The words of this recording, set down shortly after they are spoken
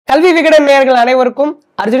கல்வி விகடன் நேயர்கள் அனைவருக்கும்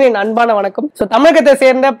அர்ஜுனின் அன்பான வணக்கம். தமிழகத்தை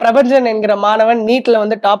சேர்ந்த பிரபஞ்சன் என்கிற மாணவன் நீட்ல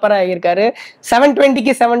வந்து டாப்பர் ஆகியிருக்காரு.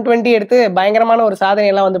 720க்கு 720 எடுத்து பயங்கரமான ஒரு சாதனை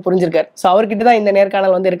எல்லாம் வந்து புரிஞ்சிருக்காரு. அவர்கிட்ட தான் இந்த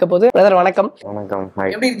நேர்காணல் வந்து இருக்க போது. பிரதர் வணக்கம். வணக்கம்.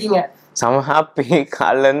 எப்படி இருக்கீங்க? செம ஹாப்பி.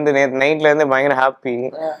 காலைல இருந்து நைட்ல இருந்து பயங்கர ஹாப்பி.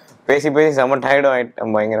 பேசி செம டயர்ட்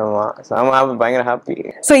ஆயிட்டேன் பயங்கரமா. செம ஹாப்பி, பயங்கர ஹாப்பி.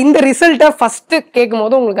 இந்த ரிசல்ட்டை ஃபர்ஸ்ட் கேட்கும்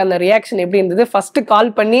போது உங்களுக்கு அந்த ரியாக்ஷன் எப்படி இருந்தது? ஃபர்ஸ்ட்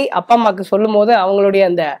கால் பண்ணி அப்பா அம்மாக்கு சொல்லும் போது அவங்களுடைய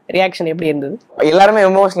அந்த ரியாக்ஷன் எப்படி இருந்தது? எல்லாருமே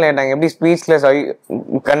எமோஷனல் ஆயிட்டாங்க. எப்படி ஸ்பீச்லெஸ்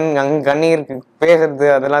கண்ணீர் பேசுறது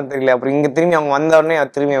அதெல்லாம் தெரியல. அப்புறம் இங்க திரும்பி அவங்க வந்த உடனே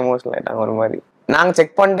திரும்பி எமோஷனல் ஆயிட்டாங்க ஒரு மாதிரி. நாங்கள்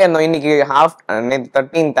செக் பண்ணிட்டு இருந்தோம், இன்னைக்கு நேற்று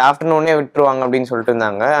 13th ஆஃப்டர்நூனே விட்டுருவாங்க அப்படின்னு சொல்லிட்டு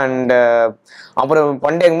இருந்தாங்க. அண்ட் அப்புறம்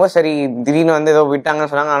பண்ணிட்டேங்கும்போது சரி திடீர்னு வந்து ஏதோ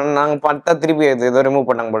விட்டாங்கன்னு சொன்னாங்க. ஆனால் நாங்கள் பார்த்தா திருப்பி ஏதோ ரிமூவ்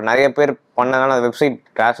பண்ணாங்க போல. நிறைய பேர் பண்ணதுனால அந்த வெப்சைட்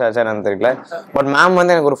கிராஷ் ஆச்சான்னு தெரியல. பட் மேம்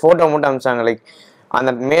வந்து எனக்கு ஒரு ஃபோட்டோ மட்டும் அனுப்பிச்சாங்க, லைக்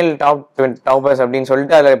அந்த மேல் டாப்பர்ஸ் அப்படின்னு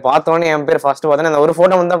சொல்லிட்டு. அதில் பார்த்தோன்னே என் பேர் ஃபர்ஸ்ட் பார்த்தோன்னே அந்த ஒரு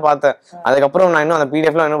ஃபோட்டோ வந்து தான் பார்த்தேன். அதுக்கப்புறம் நான் இன்னும் அந்த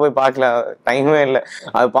பிடிஎஃப்லாம் இன்னும் போய் பார்க்கல, டைமே இல்லை.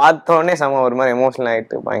 அது பார்த்தோன்னே செம ஒரு மாதிரி எமோஷனல்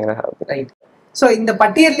ஆகிட்டு பயங்கர ஹாப்பி. இந்த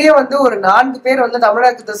பட்டியல்லயே வந்து ஒரு 4 பேர் வந்து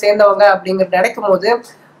தமிழகத்தை சேர்ந்தவங்க அப்படிங்கறது நினைக்கும் போது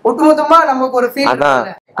ஒட்டுமொத்தமா நமக்கு ஒரு ஃபீல்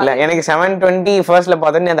இல்ல. எனக்கு 720 ஃபர்ஸ்ட்ல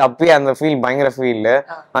பார்த்தோன்னே அது அப்பயே அந்த ஃபீல் பயங்கர ஃபீல்.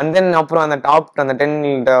 அண்ட் தென் அப்புறம் அந்த டாப் அந்த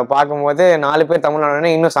 10 பார்க்கும்போது 4 பேர்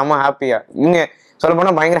தமிழ்நாடு இன்னும் செம ஹாப்பியா. இங்க சொல்ல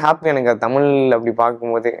போனா பயங்கர ஹாப்பி எனக்கு தமிழ் அப்படி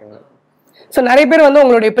பார்க்கும்போது. நிறைய பேர் வந்து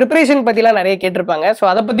உங்களுடைய ப்ரிப்பரேஷன் பத்திலாம் நிறைய கேட்டிருப்பாங்க.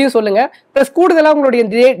 அதை பத்தியும் சொல்லுங்க. பிளஸ் கூடுதலா உங்களுடைய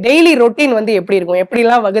டெய்லி ரொட்டீன் வந்து எப்படி இருக்கும்,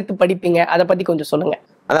 எப்படிலாம் வகுத்து படிப்பீங்க, அதை பத்தி கொஞ்சம் சொல்லுங்க.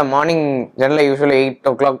 அதான் மார்னிங் ஜெனரலாக யூஸ்வலி 8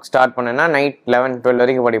 o'clock ஸ்டார்ட் பண்ணேன்னா நைட் 11-12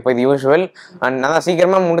 வரைக்கும் படிப்போம். இது யூஸ்வல். அண்ட் நான்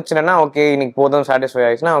சீக்கிரமா முடிச்சிட்டேன்னா ஓகே இன்னைக்கு போதும் சாட்டிஸ்ஃபை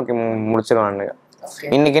ஆயிடுச்சுன்னா ஓகே முடிச்சிருவாங்க.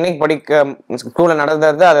 இன்னைக்கு படிக்க ஸ்கூல்ல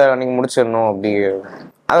நடந்தது அதை அன்னைக்கு முடிச்சிடணும் அப்படி.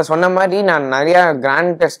 அதை சொன்ன மாதிரி நான் நிறைய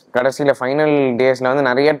கிராண்ட் டெஸ்ட் கடைசியில் ஃபைனல் டேஸ்ல வந்து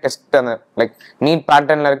நிறைய டெஸ்ட் அந்த லைக் நீட்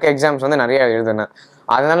பேட்டர்ன்ல இருக்க எக்ஸாம்ஸ் வந்து நிறைய எழுதுனேன்.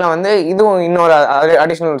 அதனால வந்து இதுவும் இன்னொரு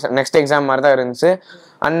அடிஷ்னல் நெக்ஸ்ட் எக்ஸாம் மாதிரி தான் இருந்துச்சு.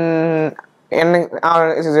 அண்ட் எனக்கு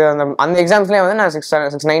அந்த எக்ஸாம்ஸ்லேயே வந்து நான்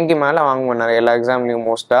 690 மேலே வாங்குவேன் நிறைய எல்லா எக்ஸாம்லையும்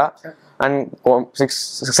மோஸ்டா. அண்ட்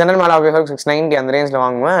 600 மேலே 690 அந்த ரேஞ்சில்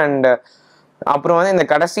வாங்குவேன். அண்ட் அப்புறம் வந்து இந்த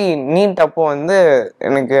கடைசி நீட் அப்போ வந்து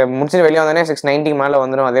எனக்கு முடிச்சுட்டு வெளியே வந்தோடனே 690 மேலே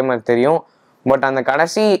வந்துடும் அதே மாதிரி தெரியும். பட் அந்த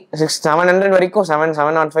கடைசி 700 வரைக்கும்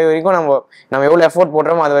 705 வரைக்கும் நம்ம எவ்வளோ எஃபோர்ட்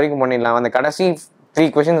போடுறோமோ அது வரைக்கும் பண்ணிடலாம். அந்த கடைசி 3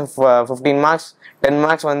 questions 15 marks 10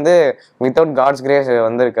 marks வந்து வித்தவுட் காட்ஸ் கிரேஸ்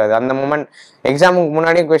வந்திருக்காது. அந்த மொமெண்ட் எக்ஸாமுக்கு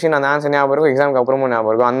முன்னாடியே கொஸ்டின் அந்த ஆன்சர் ஞாபகம் இருக்கும், எக்ஸாமுக்கு அப்புறமும்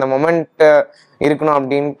ஞாபகம் இருக்கும். அந்த மொமெண்ட் இருக்கணும்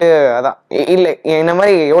அப்படின்ட்டு. அதான் இல்லை இந்த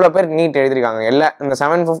மாதிரி எவ்வளோ பேர் நீட் எழுதிருக்காங்க. இந்த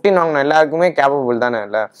 715 வாங்கின எல்லாருக்குமே கேப்பபிள் தானே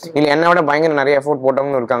இல்லை என்னை விட பயங்கர நிறைய எஃபோர்ட்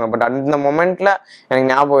போட்டவங்களும் இருக்காங்க. பட் அந்த மொமெண்ட்ல எனக்கு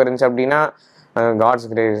ஞாபகம் இருந்துச்சு அப்படின்னா காட்ஸ்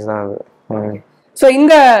கிரேஸ் தான் அது.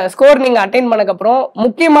 இந்த ஸ்கோர் நீங்க அட்டைன் பண்ணக்கு அப்புறம்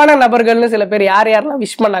முக்கியமான நபர்கள்னு சில பேர் யாரெல்லாம்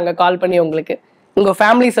விஷ் பண்ணாங்க கால் பண்ணி உங்களுக்கு, உங்க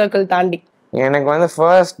ஃபேமிலி சர்க்கிள் தாண்டி? எனக்கு வந்து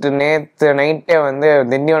ஃபர்ஸ்ட் நேற்று நைட்டே வந்து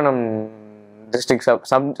திண்டிவனம் டிஸ்ட்ரிக்ட்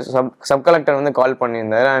சப் கலெக்டர் வந்து கால்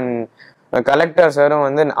பண்ணியிருந்தாரு. அண்ட் கலெக்டர் சாரும்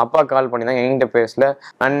வந்து அப்பா கால் பண்ணியிருந்தாங்க என்கிட்ட பேசல.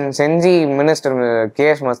 And Senji minister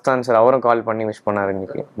KS Mastan sir அவரும் கால் பண்ணி விஷ் பண்ணாரு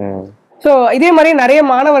இன்னைக்கு. இதே மாதிரி நிறைய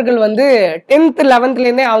மாணவர்கள் வந்து 10th 11th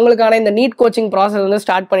இருந்தே அவங்களுக்கான இந்த நீட் கோச்சிங் ப்ராசஸ் வந்து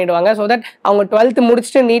ஸ்டார்ட் பண்ணிடுவாங்க. தட் அவங்க 12th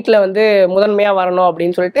முடிச்சுட்டு நீட்ல வந்து முதன்மையா வரணும்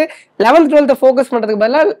அப்படின்னு சொல்லிட்டு 11th 12th ஃபோக்கஸ் பண்றதுக்கு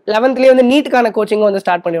பதிலாக 11thலேயே வந்து நீட்டுக்கான கோச்சிங்கும் வந்து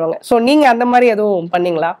ஸ்டார்ட் பண்ணிடுவாங்க. நீங்க அந்த மாதிரி எதுவும்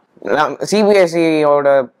பண்ணீங்களா? CBSEயோட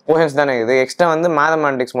போர்ஷன்ஸ் தானே இது. எக்ஸ்ட்ரா வந்து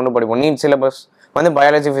மேத்தமேட்டிக்ஸ் மட்டும் படிப்போம். நீட் சிலபஸ் வந்து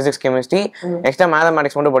biology, physics, chemistry, extra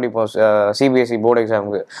mathematics மட்டும் படிப்போம் CBSE போர்டு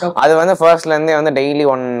எக்ஸாமுக்கு. அது வந்து ஃபர்ஸ்ட்ல இருந்தே வந்து டெய்லி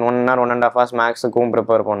 1 hour 1.5 hours மேக்ஸுக்கும்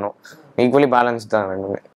ப்ரிப்பேர் பண்ணோம். ஈக்குவலி பேலன்ஸ் தான்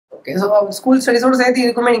ரெண்டுமே. ஸ்கூல் ஸ்டடீஸோட சேர்த்து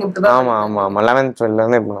இருக்குமே நீங்க? ஆமா ஆமா ஆமா 11th 12th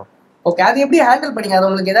வந்து இப்போ. ஓகே, அது எப்படி ஹேண்டில் பண்ணீங்க? அது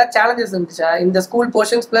உங்களுக்கு ஏதாவது சேலஞ்சஸ் இருந்துச்சா இந்த ஸ்கூல்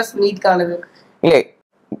போர்ஷன்ஸ் பிளஸ் நீட்கானது? இல்லை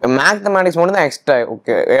மேத்தமேட்டிக்ஸ் மட்டும் தான் எக்ஸ்ட்ரா.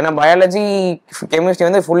 ஓகே, ஏன்னா பயாலஜி கெமிஸ்ட்ரி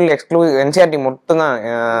வந்து ஃபுல் எக்ஸ்க்ளூசிவ் NCERT மட்டும் தான்.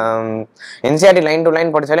 NCERT line to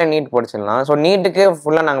line படிச்சாலே NEET படிச்சிடலாம். நீட்டுக்கு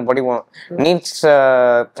ஃபுல்லாக நாங்கள் படிப்போம். நீட்ஸ்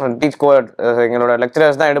எங்களோட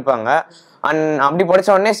லெக்சரர்ஸ் தான் எடுப்பாங்க. அண்ட் அப்படி படிச்ச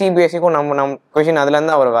உடனே CBSEக்கும் நம்ம கொஸ்டின் அதுல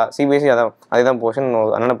இருந்தா வருவா. CBSE அதுதான் போர்ஷன்.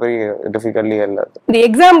 அதனால பெரிய டிஃபிகல்ட்டி இல்லை. இந்த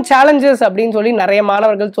எக்ஸாம் சேலஞ்சஸ் அப்படின்னு சொல்லி நிறைய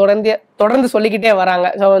மாணவர்கள் தொடர்ந்து சொல்லிக்கிட்டே வராங்க.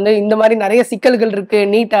 வந்து இந்த மாதிரி நிறைய சிக்கல்கள் இருக்கு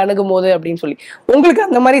நீட் அணுகும் போது அப்படின்னு சொல்லி. உங்களுக்கு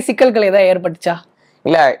அந்த மாதிரி சிக்கல்கள் ஏதாவது ஏற்பட்டுச்சா?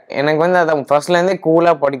 இல்ல எனக்கு வந்து அதான் ஃபர்ஸ்ட்ல இருந்தே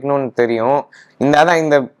கூலா படிக்கணும்னு தெரியும்.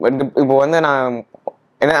 இப்போ வந்து நான்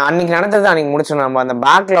அன்னைக்கு நடந்தது அன்னைக்கு முடிச்சோம். நம்ம அந்த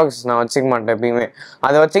பேக்லாக்ஸ் நான் வச்சுக்க மாட்டேன் எப்பயுமே.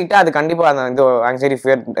 அதை வச்சுக்கிட்டு அது கண்டிப்பா அந்த இது ஆங்ஸைட்டி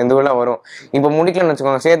ஃபியர் இதுவெல்லாம் வரும். இப்போ முடிக்கலன்னு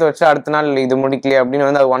வச்சுக்கோங்க, சேர்த்து வச்சு அடுத்த நாள் இது முடிக்கல அப்படின்னு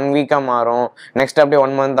வந்து அது 1 week மாறும். நெக்ஸ்ட் அப்படியே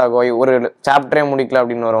 1 month ஆகும். ஒரு சாப்டரே முடிக்கல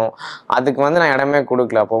அப்படின்னு வரும். அதுக்கு வந்து நான் இடமே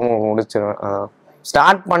கொடுக்கல, அப்பவும் முடிச்சிருவேன்.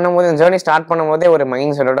 ஸ்டார்ட் பண்ணும்போது ஜேர்னி ஸ்டார்ட் பண்ணும்போதே ஒரு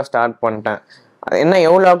மைண்ட் செட்டோட ஸ்டார்ட் பண்ணிட்டேன். என்ன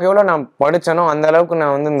எவ்வளோக்கு எவ்வளோ நான் படித்தேனோ அந்த அளவுக்கு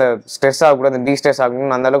நான் வந்து இந்த ஸ்ட்ரெஸ் ஆகக்கூடாது, டீஸ்ட்ரெஸ்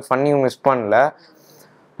ஆகணும்னு அந்த அளவுக்கு ஃபன்னியும் மிஸ் பண்ணல.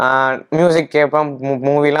 மியூசிக் கேட்பேன்,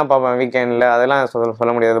 மூவிலாம் பார்ப்பேன் வீக்கெண்டில். அதெல்லாம்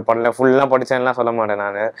சொல்ல முடியாது, பண்ணல ஃபுல்லாக படித்தேன்லாம் சொல்ல மாட்டேன்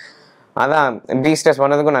நான். அதான் டீஸ்ட்ரெஸ்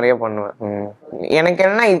பண்ணதுக்கும் நிறைய பண்ணுவேன். எனக்கு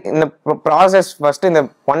என்ன இந்த ப்ராசஸ் ஃபர்ஸ்ட் இந்த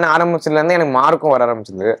பண்ண ஆரம்பிச்சதுலேருந்து எனக்கு மார்க்கும் வர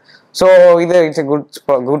ஆரம்பிச்சது. ஸோ இது இட்ஸ்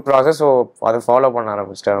குட் ப்ராசஸ். ஸோ அதை ஃபாலோ பண்ண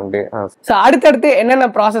ஆரம்பிச்சிட்டேன் அப்படியே. ஸோ அடுத்தடுத்து என்னென்ன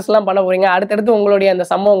ப்ராசஸ்லாம் பண்ண போறீங்க? அடுத்தடுத்து உங்களுடைய அந்த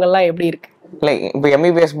சம்பவங்கள்லாம் எப்படி இருக்கு? இல்லை, இப்போ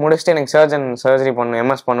எம்பிபிஎஸ் முடிச்சுட்டு எனக்கு சர்ஜரி பண்ணணும்,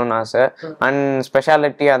 எம்எஸ் பண்ணணும்னு ஆசை. அண்ட்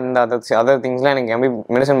ஸ்பெஷாலிட்டி அந்த அதர் திங்ஸ்லாம் எனக்கு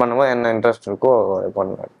மெடிசன் பண்ணும்போது என்ன இன்ட்ரெஸ்ட் இருக்கோ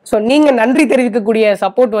பண்ணுவேன். ஸோ நீங்கள் நன்றி தெரிவிக்கக்கூடிய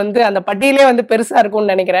சப்போர்ட் வந்து அந்த பட்டியலே வந்து பெருசாக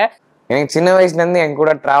இருக்கும்னு நினைக்கிறேன். எனக்கு சின்ன வயசுலேருந்து என்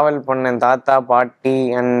கூட ட்ராவல் பண்ணேன் தாத்தா பாட்டி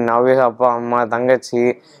அண்ட் ஆப்வியஸ் அப்பா அம்மா தங்கச்சி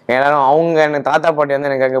எல்லாரும். அவங்க எனக்கு தாத்தா பாட்டி வந்து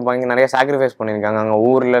எனக்காக பயங்கர நிறைய சாக்ரிஃபைஸ் பண்ணியிருக்காங்க அங்கே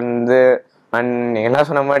ஊர்லேருந்து. அண்ட் என்ன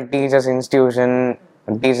சொன்ன மாதிரி டீச்சர்ஸ், இன்ஸ்டிடியூஷன்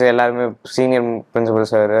டீச்சர் எல்லாருமே, சீனியர் பிரின்சிபல்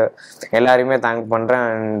சார் எல்லாருமே தேங்க் பண்ணுறேன்.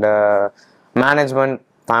 அண்ட் மேனேஜ்மெண்ட்,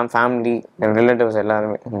 ஃபேமிலி, ரிலேட்டிவ்ஸ்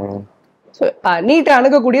எல்லாருமே. ஸோ நீட்டை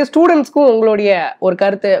அணுகக்கூடிய ஸ்டூடெண்ட்ஸ்க்கும் உங்களுடைய ஒரு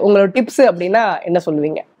கருத்து, உங்களோட டிப்ஸ் அப்படின்னா என்ன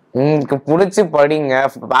சொல்லுவீங்க? உங்களுக்கு பிடிச்சி படிங்க.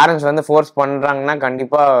 பேரண்ட்ஸ் வந்து ஃபோர்ஸ் பண்றாங்கன்னா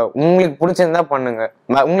கண்டிப்பா உங்களுக்கு பிடிச்சிருந்தா பண்ணுங்க.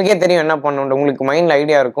 உங்களுக்கே தெரியும் என்ன பண்ணணும், உங்களுக்கு மைண்ட்ல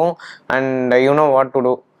ஐடியா இருக்கும். And you know what to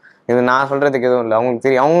two. இது நான் சொல்றதுக்கு எதுவும் இல்லை, அவங்களுக்கு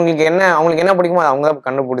தெரியும். அவங்களுக்கு என்ன பிடிக்குமோ அதை அவங்க தான்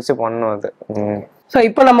கண்டுபிடிச்சி பண்ணணும் அது. ஸோ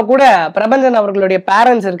இப்போ நம்ம கூட பிரபஞ்சன் அவர்களுடைய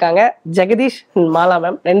பேரண்ட்ஸ் இருக்காங்க, ஜெகதீஷ், மாலா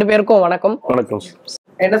மேம். 2 பேருக்கும் வணக்கம். வணக்கம்.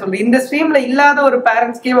 என்ன சொல்றது, இந்த ஸ்ட்ரீம்ல இல்லாத ஒரு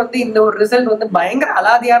பேரண்ட்ஸ்க்கே வந்து இந்த ஒரு ரிசல்ட் வந்து பயங்கர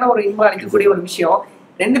அலாதியான ஒரு இன்பம் அளிக்கக்கூடிய ஒரு விஷயம்.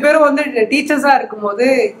 2 பேரும் வந்து டீச்சர்ஸா இருக்கும்போது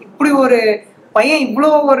இப்படி ஒரு பையன்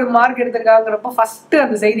இவ்வளோ ஒரு மார்க் எடுத்திருக்காங்கிறப்ப ஃபர்ஸ்ட்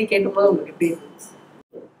அந்த செய்தி கேட்டும்போது உங்களுக்கு எப்படி?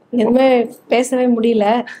 எதுவுமே பேசவே முடியல,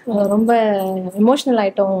 ரொம்ப எமோஷனல்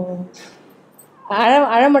ஆயிட்டோம்.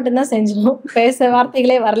 அழ மட்டும்தான் செஞ்சோம், பேச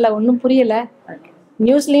வார்த்தைகளே வரல, ஒன்றும் புரியல.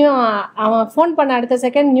 நியூஸ்லயும் அவன் ஃபோன் பண்ண அடுத்த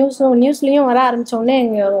செகண்ட் நியூஸ்லயும் வர ஆரம்பிச்சோடனே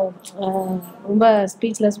ரொம்ப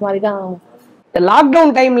ஸ்பீச்லெஸ் மாதிரி தான். இந்த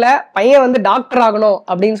லாக்டவுன் டைம்ல பையன் வந்து டாக்டர் ஆகணும்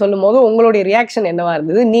அப்படின்னு சொல்லும் போது உங்களுடைய ரியாக்ஷன் என்னவா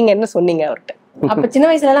இருந்தது? நீங்க என்ன சொன்னீங்க அவர்கிட்ட? அப்ப சின்ன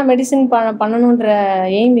வயசுல எல்லாம் மெடிசின் பண்ணணும்ன்ற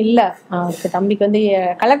எய்ம் இல்ல. அவருக்கு தம்பிக்கு வந்து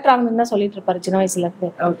கலெக்டர் ஆகணும்னு தான் சொல்லிட்டு இருப்பாரு சின்ன வயசுல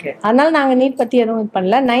இருந்து. அதனால நாங்க நீட் பத்தி எதுவும் இது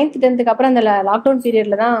பண்ணல. 9th 10th அப்புறம் அந்த லாக்டவுன்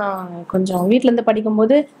பீரியட்ல தான் கொஞ்சம் வீட்டுல இருந்து படிக்கும்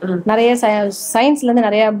போது நிறைய சயின்ஸ்ல இருந்து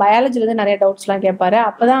நிறைய பயாலஜில இருந்து நிறைய டவுட்ஸ் எல்லாம் கேட்பாரு.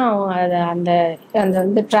 அப்பதான் அந்த அந்த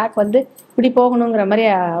வந்து ட்ராக் வந்து இப்படி போகணுங்கிற மாதிரி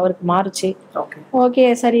அவருக்கு மாறுச்சு. ஓகே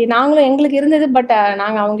சரி, நாங்களும் எங்களுக்கு இருந்தது, பட்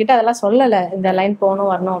நாங்க அவங்க கிட்ட அதெல்லாம் சொல்லல, இந்த லைன்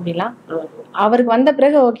போகணும் வரணும் அப்படிலாம். அவருக்கு வந்த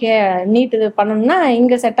பிறகு ஓகே நீட் இது பண்ணணும்னா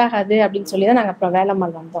இங்க செட் ஆகாது அப்படின்னு சொல்லிதான் நாங்க அப்புறம்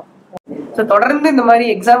வேலைமால் வந்தோம். தொடர்ந்து இந்த மாதிரி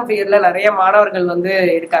எக்ஸாம் ஃபீயர்ல நிறைய மாணவர்கள் வந்து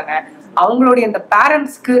இருக்காங்க. அவங்களுடைய இந்த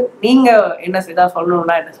பேரண்ட்ஸ்க்கு நீங்க என்ன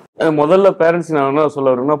சொல்லணும்னா என்ன? முதல்ல பேரண்ட்ஸ் நான் என்ன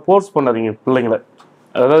சொல்ல வரேன்னா, போர்ஸ் பண்ணாதீங்க பிள்ளைங்களை.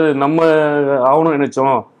 அதாவது நம்ம ஆகணும்னு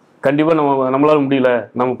நினைச்சோம், கண்டிப்பா நம்மளால முடியல,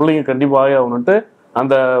 நம்ம பிள்ளைங்க கண்டிப்பா ஆகணும்ட்டு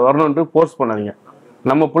அந்த வரணும்ட்டு போர்ஸ் பண்ணாதீங்க.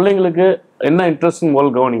 நம்ம பிள்ளைங்களுக்கு என்ன இன்ட்ரெஸ்ட்னு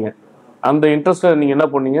முதல் கவனிங்க. அந்த இன்ட்ரெஸ்ட்டை நீங்கள் என்ன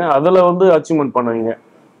பண்ணீங்க அதில் வந்து அச்சீவ்மெண்ட் பண்ணுவீங்க.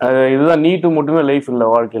 இதுதான் நீட்டு மட்டுமே லைஃப் இல்லை,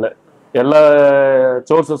 வாழ்க்கையில் எல்லா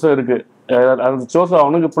சோர்ஸஸும் இருக்குது. அந்த சோர்ஸ்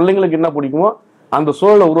அவனுக்கு பிள்ளைங்களுக்கு என்ன பிடிக்குமோ அந்த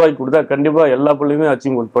சூழலை உருவாக்கி கொடுத்தா கண்டிப்பாக எல்லா பிள்ளையுமே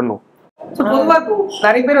அச்சீவ்மெண்ட் பண்ணும்.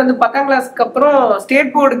 நிறைய பேர் வந்து 10ஆம் கிளாஸ்க்கு அப்புறம்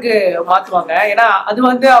ஸ்டேட் போர்டுக்கு மாத்துவாங்க, ஏன்னா அது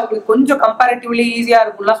வந்து அவங்களுக்கு கொஞ்சம் கம்பேரிட்டிவ்லி ஈஸியா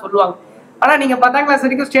இருக்கும்லாம் சொல்லுவாங்க. ஆனா நீங்க 10ஆம் கிளாஸ்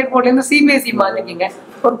வரைக்கும் ஸ்டேட் போர்ட்ல இருந்து சிபிஎஸ்இ மாத்திருக்கீங்க.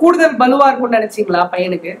 ஒரு கூடுதல் பலுவா இருக்கும்னு நினைச்சீங்களா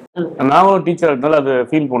பையனுக்கு? நானும் டீச்சர் இருந்தாலும் அது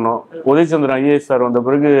ஃபீல் பண்ணோம். உதயச்சந்திரன் ஐஏஎஸ் சார் வந்த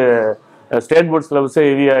பிறகு ஸ்டேட் போர்ட் சிலபஸ்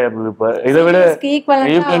ஹெவியா இருந்தது. இப்ப இதை விட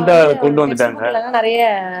ஈக்குவலண்டா கொண்டு வந்துட்டாங்க.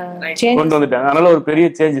 அதனால ஒரு பெரிய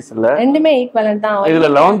சேஞ்சஸ் இல்ல, ரெண்டுமே ஈக்குவலண்ட் தான். இதுல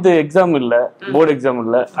 11th எக்ஸாம் இல்ல, போர்டு எக்ஸாம்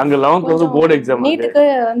இல்ல. அங்க 11th வந்து போர்டு எக்ஸாம். நீட்டுக்கு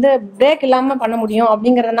வந்து பிரேக் இல்லாம பண்ண முடியும்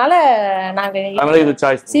அப்படிங்கறதுனால நாங்க அதனால இது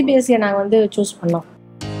சாய்ஸ் சிபிஎஸ்இ நாங்க வந்து சூஸ் பண்ணோம்.